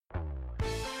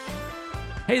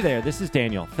Hey there, this is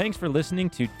Daniel. Thanks for listening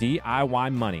to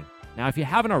DIY Money. Now, if you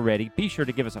haven't already, be sure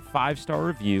to give us a 5-star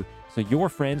review so your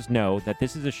friends know that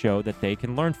this is a show that they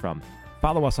can learn from.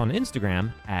 Follow us on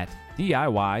Instagram at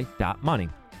DIY.money.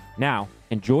 Now,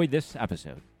 enjoy this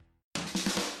episode.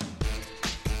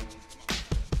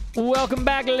 Welcome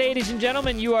back, ladies and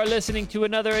gentlemen. You are listening to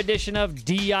another edition of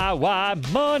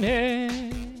DIY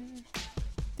Money.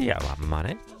 DIY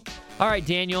Money. All right,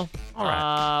 Daniel. All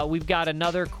right. We've got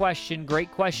another question. Great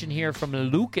question here from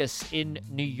Lucas in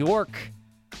New York.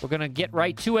 We're going to get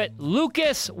right to it.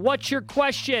 Lucas, what's your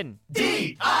question?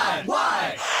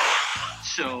 DIY!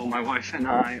 So my wife and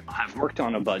I have worked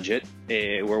on a budget.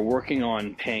 We're working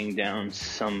on paying down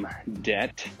some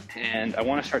debt, and I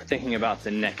want to start thinking about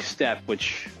the next step,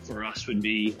 which for us would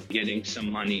be getting some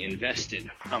money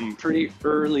invested. I'm pretty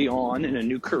early on in a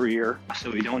new career, so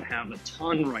we don't have a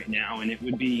ton right now, and it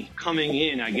would be coming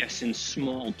in, I guess, in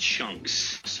small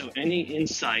chunks. So any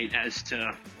insight as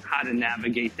to how to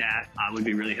navigate that would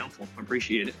be really helpful.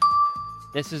 Appreciate it.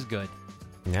 This is good.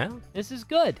 Yeah? This is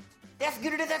good. That's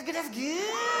good.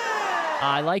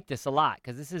 I like this a lot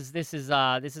because this is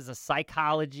a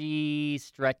psychology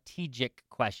strategic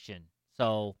question.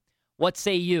 So, what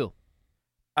say you?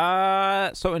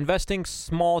 So investing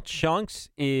small chunks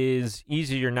is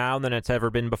easier now than it's ever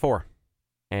been before.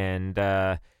 And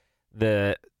the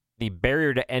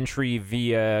barrier to entry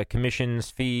via commissions,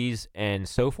 fees, and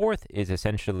so forth is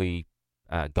essentially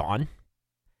gone.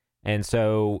 And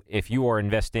so if you are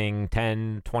investing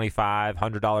 $10, $25,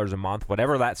 $100 a month,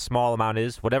 whatever that small amount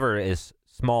is, whatever is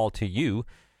small to you,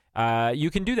 you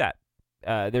can do that.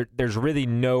 There's really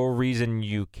no reason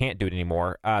you can't do it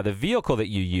anymore. The vehicle that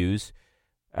you use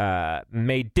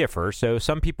may differ. So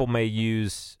some people may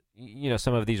use,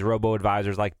 some of these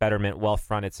robo-advisors like Betterment,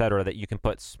 Wealthfront, et cetera, that you can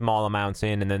put small amounts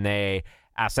in, and then they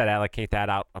asset allocate that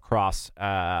out across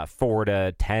 4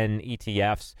 to 10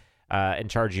 ETFs and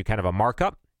charge you kind of a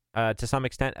markup. To some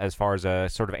extent, as far as a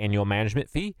sort of annual management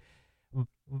fee.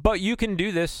 But you can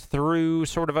do this through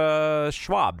sort of a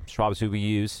Schwab. Schwab's who we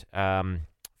use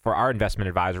for our investment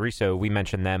advisory, so we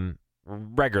mention them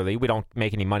regularly. We don't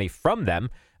make any money from them,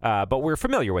 but we're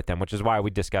familiar with them, which is why we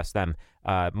discuss them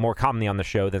more commonly on the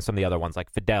show than some of the other ones like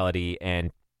Fidelity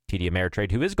and TD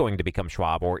Ameritrade, who is going to become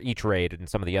Schwab, or E-Trade and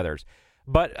some of the others.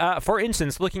 But for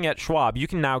instance, looking at Schwab, you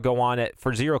can now go on it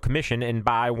for zero commission and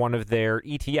buy one of their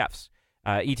ETFs.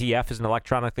 ETF is an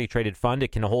electronically traded fund.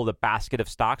 It can hold a basket of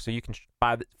stocks. So you can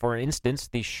buy, for instance,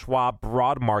 the Schwab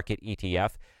Broad Market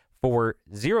ETF for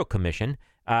zero commission.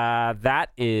 That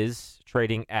is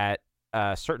trading at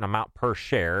a certain amount per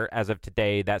share. As of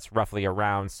today, that's roughly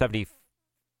around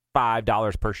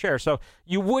 $75 per share. So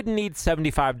you would need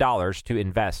 $75 to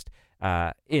invest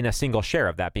in a single share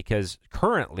of that, because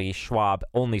currently Schwab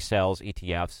only sells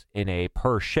ETFs in a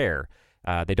per share.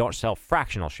 They don't sell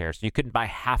fractional shares, so you couldn't buy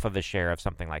half of a share of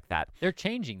something like that. They're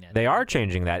changing that. They are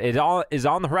changing that. It all is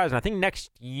on the horizon. I think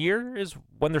next year is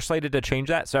when they're slated to change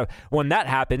that. So when that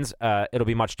happens, it'll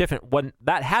be much different. When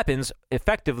that happens,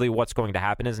 effectively what's going to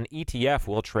happen is an ETF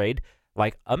will trade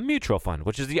like a mutual fund,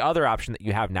 which is the other option that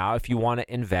you have now if you want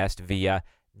to invest via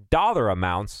dollar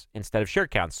amounts instead of share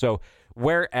counts. So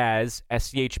whereas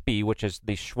SCHB, which is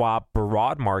the Schwab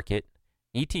Broad Market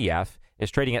ETF, is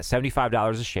trading at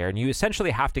 $75 a share, and you essentially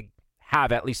have to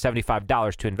have at least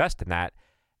 $75 to invest in that.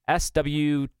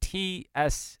 SWTSX,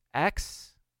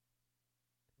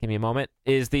 give me a moment,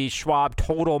 is the Schwab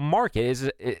Total Market, is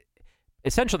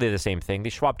essentially the same thing, the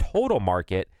Schwab Total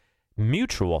Market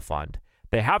Mutual Fund.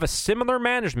 They have a similar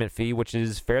management fee, which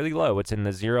is fairly low. It's in the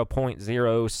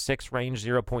 0.06 range,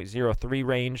 0.03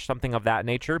 range, something of that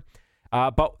nature.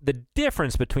 But the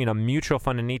difference between a mutual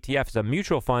fund and ETF is a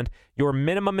mutual fund, your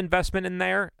minimum investment in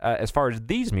there, as far as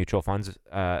these mutual funds,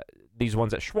 these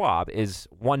ones at Schwab, is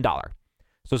 $1.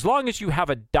 So as long as you have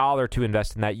 $1 to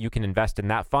invest in that, you can invest in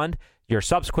that fund. Your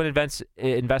subsequent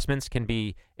investments can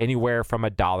be anywhere from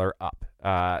 $1 up.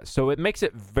 So it makes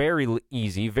it very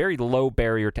easy, very low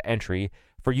barrier to entry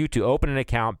for you to open an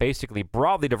account, basically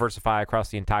broadly diversify across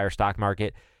the entire stock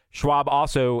market. Schwab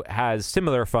also has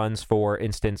similar funds, for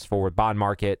instance, for bond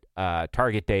market,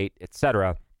 target date,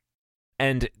 etc.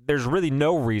 And there's really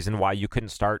no reason why you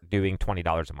couldn't start doing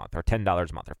 $20 a month or $10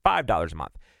 a month or $5 a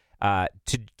month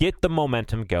to get the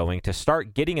momentum going, to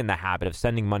start getting in the habit of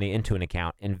sending money into an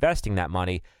account, investing that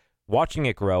money, watching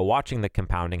it grow, watching the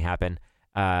compounding happen.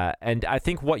 And I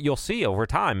think what you'll see over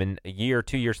time in a year,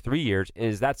 2 years, 3 years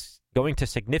is that's going to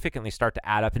significantly start to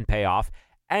add up and pay off.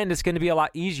 And it's going to be a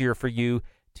lot easier for you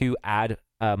to add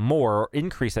more or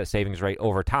increase that savings rate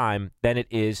over time than it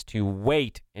is to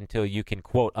wait until you can,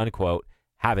 quote unquote,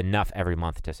 have enough every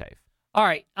month to save. All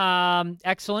right.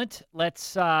 Excellent.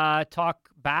 Let's talk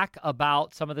back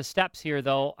about some of the steps here,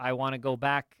 though. I want to go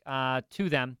back to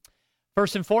them.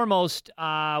 First and foremost,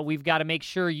 we've got to make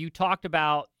sure you talked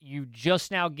about you just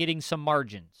now getting some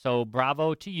margin. So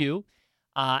bravo to you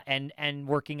and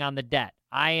working on the debt.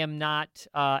 I am not,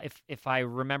 if I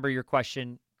remember your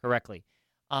question correctly,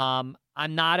 I'm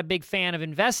not a big fan of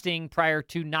investing prior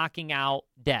to knocking out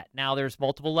debt. Now, there's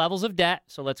multiple levels of debt,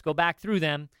 so let's go back through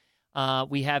them.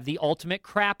 We have the ultimate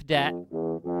crap debt,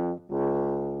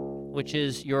 which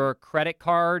is your credit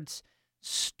cards,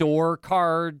 store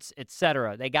cards,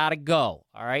 etc. They got to go,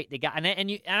 all right? They got, and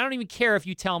I don't even care if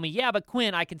you tell me, yeah, but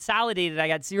Quinn, I consolidated. I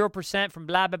got 0% from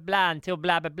blah, blah, blah until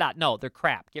blah, blah, blah. No, they're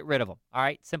crap. Get rid of them, all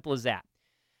right? Simple as that.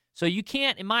 So you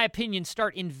can't, in my opinion,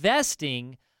 start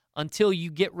investing until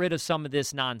you get rid of some of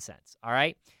this nonsense, all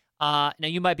right? Now,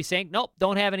 you might be saying, nope,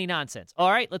 don't have any nonsense. All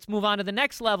right, let's move on to the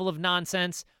next level of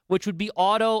nonsense, which would be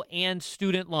auto and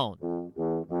student loan.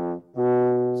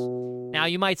 Now,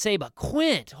 you might say, but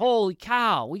Quint, holy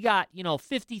cow, we got,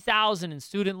 $50,000 in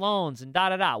student loans and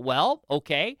da-da-da. Well,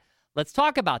 okay, let's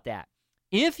talk about that.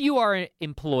 If you are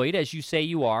employed, as you say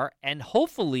you are, and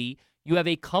hopefully you have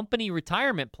a company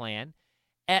retirement plan,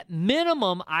 at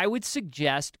minimum, I would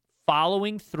suggest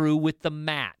following through with the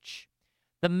match.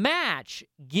 The match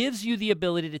gives you the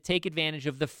ability to take advantage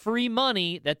of the free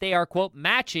money that they are, quote,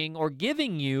 matching or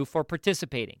giving you for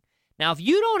participating. Now, if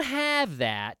you don't have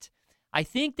that, I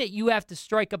think that you have to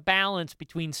strike a balance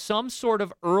between some sort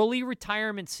of early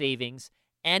retirement savings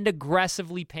and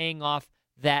aggressively paying off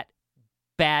that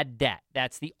bad debt.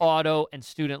 That's the auto and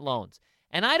student loans.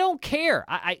 And I don't care.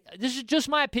 This is just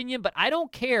my opinion, but I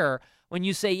don't care when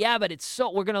you say, yeah, but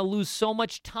we're going to lose so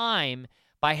much time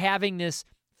by having this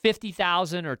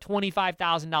 $50,000 or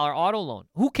 $25,000 auto loan.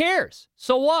 Who cares?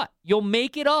 So what? You'll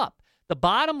make it up. The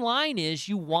bottom line is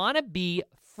you want to be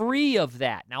free of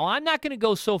that. Now, I'm not going to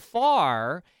go so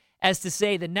far as to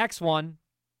say the next one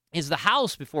is the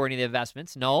house before any of the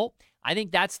investments. No, I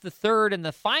think that's the third and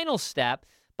the final step,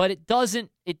 but it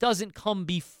doesn't come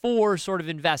before sort of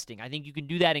investing. I think you can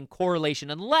do that in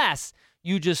correlation unless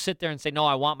you just sit there and say, no,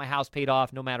 I want my house paid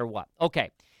off no matter what.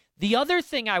 Okay. The other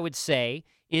thing I would say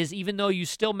is even though you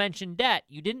still mentioned debt,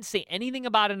 you didn't say anything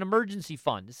about an emergency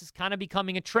fund. This is kind of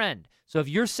becoming a trend. So if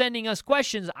you're sending us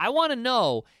questions, I want to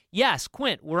know, yes,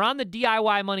 Quint, we're on the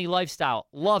DIY money lifestyle.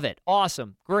 Love it.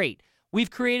 Awesome. Great. We've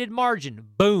created margin.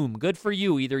 Boom. Good for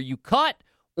you. Either you cut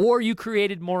or you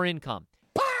created more income.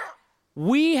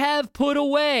 We have put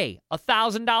away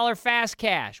 $1,000 fast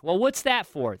cash. Well, what's that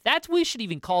for? We should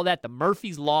even call that the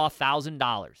Murphy's Law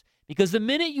 $1,000. Because the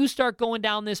minute you start going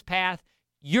down this path,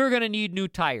 you're going to need new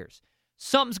tires.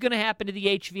 Something's going to happen to the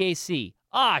HVAC.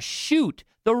 Ah, shoot,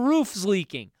 the roof's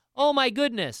leaking. Oh, my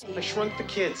goodness. I shrunk the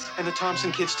kids, and the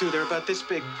Thompson kids, too. They're about this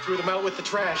big. Threw them out with the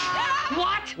trash.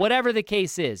 What? Whatever the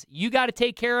case is, you got to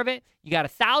take care of it. You got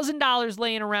 $1,000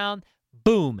 laying around.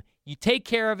 Boom. You take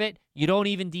care of it. You don't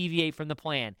even deviate from the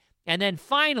plan. And then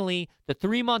finally, the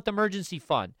 3-month emergency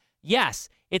fund. Yes,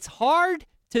 it's hard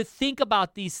to think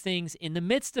about these things in the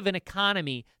midst of an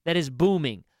economy that is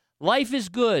booming. Life is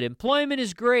good. Employment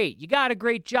is great. You got a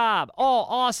great job. Oh,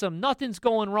 awesome. Nothing's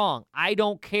going wrong. I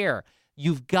don't care.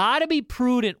 You've got to be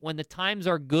prudent when the times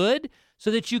are good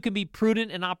so that you can be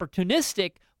prudent and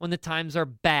opportunistic when the times are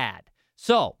bad.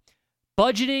 So,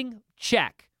 budgeting,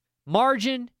 check.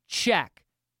 Margin, check.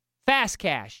 Fast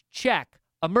cash, check.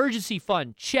 Emergency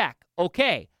fund, check.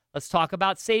 Okay, let's talk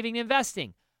about saving and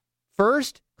investing.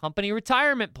 First, company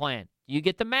retirement plan. Do you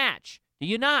get the match? Do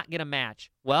you not get a match?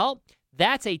 Well,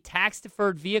 that's a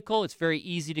tax-deferred vehicle. It's very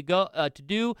easy to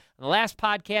do. In the last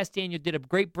podcast, Daniel did a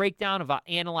great breakdown of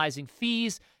analyzing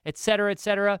fees, et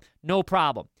cetera, no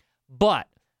problem. But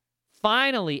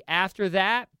finally, after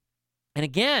that, and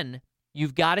again,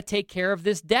 you've got to take care of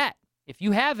this debt, if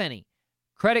you have any.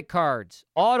 Credit cards,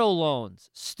 auto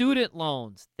loans, student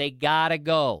loans, they got to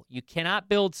go. You cannot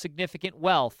build significant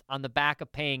wealth on the back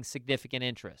of paying significant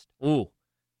interest. Ooh,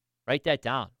 write that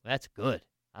down. That's good.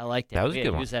 I like that. That was a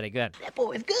good one. Use that again. That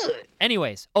boy is good.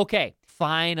 Anyways, okay.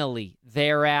 Finally,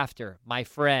 thereafter, my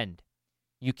friend,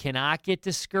 you cannot get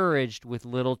discouraged with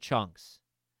little chunks.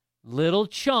 Little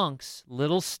chunks,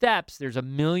 little steps. There's a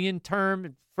million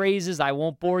term phrases. I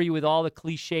won't bore you with all the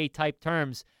cliche type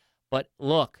terms. But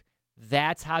look,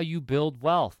 that's how you build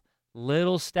wealth.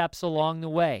 Little steps along the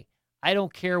way. I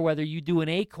don't care whether you do an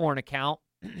Acorn account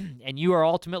and you are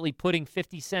ultimately putting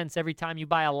 50 cents every time you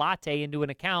buy a latte into an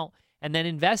account and then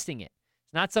investing it.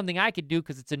 It's not something I could do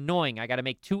because it's annoying. I got to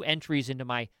make 2 entries into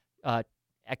my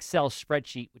Excel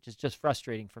spreadsheet, which is just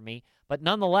frustrating for me. But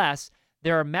nonetheless,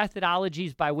 there are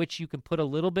methodologies by which you can put a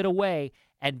little bit away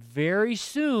And very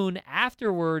soon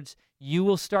afterwards, you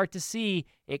will start to see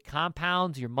it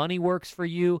compounds, your money works for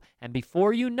you, and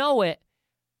before you know it,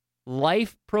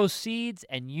 life proceeds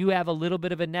and you have a little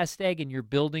bit of a nest egg and you're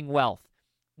building wealth.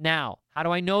 Now, how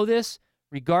do I know this?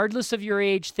 Regardless of your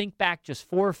age, think back just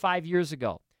 4 or 5 years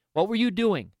ago. What were you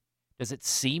doing? Does it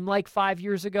seem like 5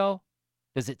 years ago?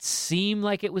 Does it seem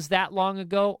like it was that long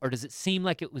ago? Or does it seem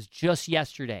like it was just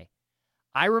yesterday?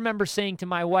 I remember saying to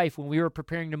my wife when we were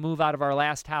preparing to move out of our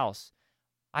last house,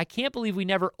 I can't believe we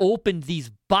never opened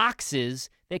these boxes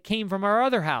that came from our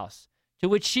other house. To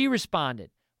which she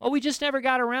responded, well, we just never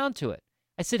got around to it.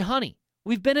 I said, honey,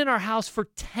 we've been in our house for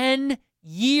 10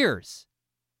 years.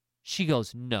 She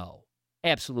goes, no,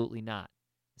 absolutely not.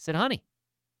 I said, honey,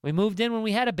 we moved in when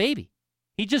we had a baby.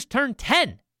 He just turned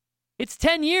 10. It's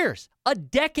 10 years, a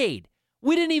decade.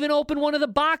 We didn't even open one of the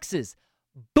boxes.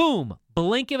 Boom,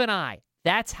 blink of an eye.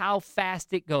 That's how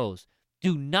fast it goes.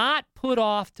 Do not put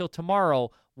off till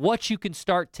tomorrow what you can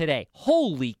start today.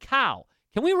 Holy cow.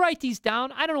 Can we write these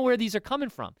down? I don't know where these are coming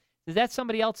from. Is that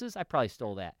somebody else's? I probably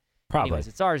stole that. Probably. Anyways,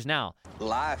 it's ours now.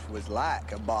 Life was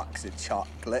like a box of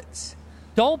chocolates.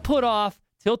 Don't put off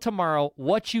till tomorrow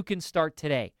what you can start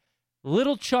today.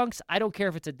 Little chunks, I don't care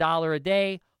if it's $1 a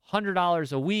day,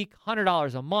 $100 a week,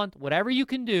 $100 a month, whatever you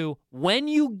can do. When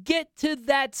you get to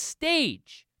that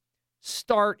stage,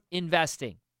 start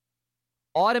investing.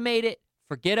 Automate it.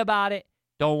 Forget about it.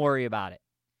 Don't worry about it.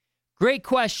 Great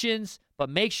questions, but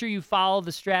make sure you follow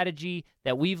the strategy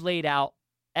that we've laid out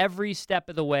every step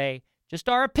of the way. Just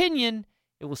our opinion.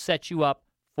 It will set you up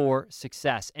for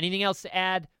success. Anything else to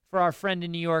add for our friend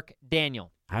in New York,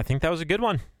 Daniel? I think that was a good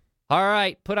one. All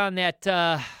right, put on that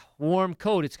warm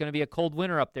coat. It's going to be a cold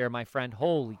winter up there, my friend.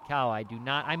 Holy cow, I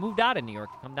moved out of New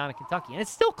York to come down to Kentucky, and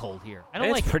it's still cold here. I don't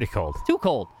like it. It's pretty cold. It's too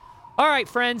cold. All right,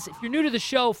 friends, if you're new to the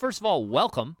show, first of all,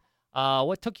 welcome.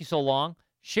 What took you so long?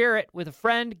 Share it with a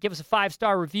friend. Give us a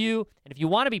 5-star review. And if you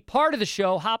want to be part of the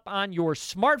show, hop on your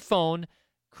smartphone,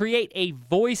 create a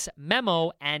voice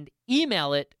memo, and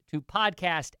email it to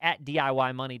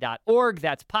podcast@DIYmoney.org.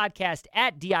 That's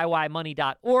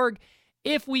podcast@DIYmoney.org.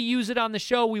 If we use it on the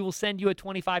show, we will send you a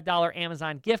 $25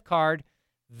 Amazon gift card.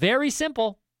 Very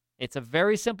simple. It's a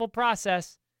very simple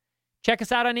process. Check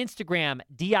us out on Instagram,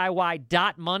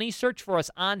 DIY.money. Search for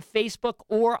us on Facebook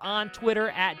or on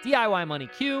Twitter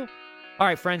 @DIYmoneyQ. All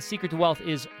right, friends, secret to wealth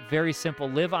is very simple.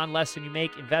 Live on less than you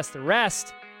make. Invest the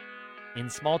rest in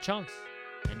small chunks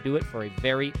and do it for a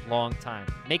very long time.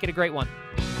 Make it a great one.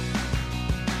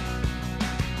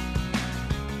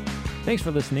 Thanks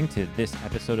for listening to this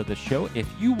episode of the show. If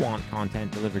you want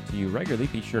content delivered to you regularly,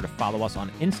 be sure to follow us on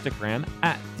Instagram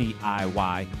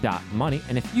 @DIY.money.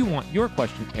 And if you want your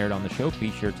question aired on the show,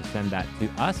 be sure to send that to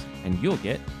us, and you'll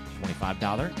get a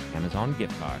 $25 Amazon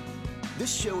gift card.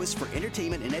 This show is for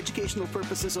entertainment and educational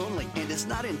purposes only and is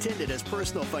not intended as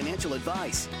personal financial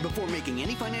advice. Before making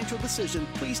any financial decision,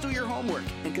 please do your homework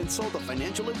and consult a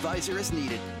financial advisor as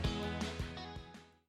needed.